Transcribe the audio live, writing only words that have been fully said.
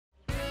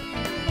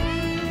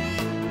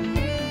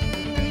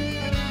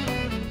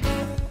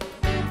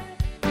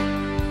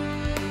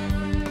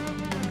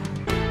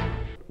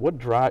what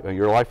drive?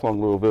 You're a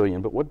lifelong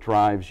Louisvillian, but what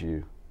drives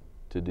you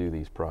to do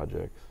these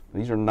projects?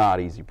 These are not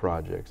easy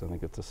projects. I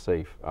think it's a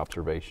safe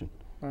observation.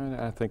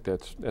 I think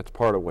that's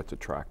part of what's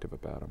attractive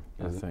about them.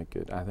 I think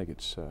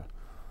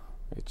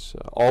it's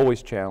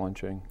always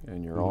challenging,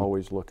 and you're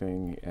always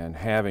looking and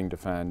having to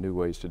find new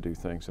ways to do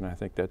things. And I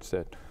think that's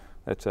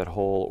that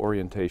whole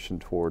orientation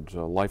towards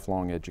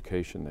lifelong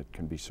education that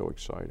can be so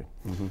exciting.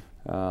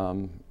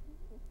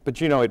 But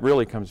you know, it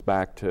really comes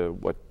back to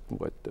what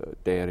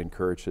Dad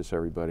encourages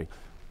everybody.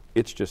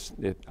 It's just,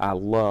 I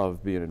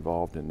love being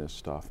involved in this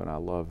stuff, and I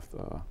love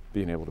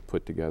being able to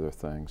put together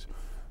things.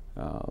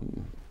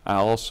 I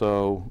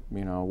also,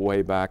 you know,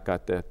 way back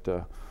got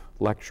that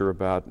lecture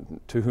about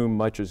to whom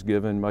much is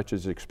given, much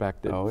is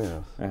expected. Oh,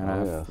 yes. And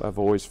I've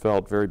always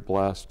felt very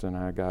blessed, and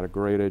I got a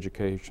great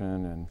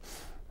education,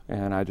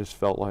 and I just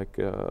felt like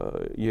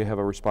you have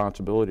a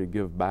responsibility to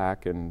give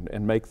back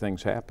and make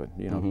things happen,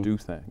 you know, do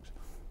things.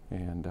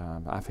 And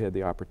I've had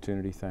the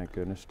opportunity, thank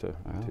goodness, to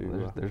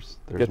there's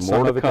get more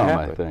some of to it come, to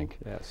happen. I think.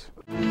 Yes.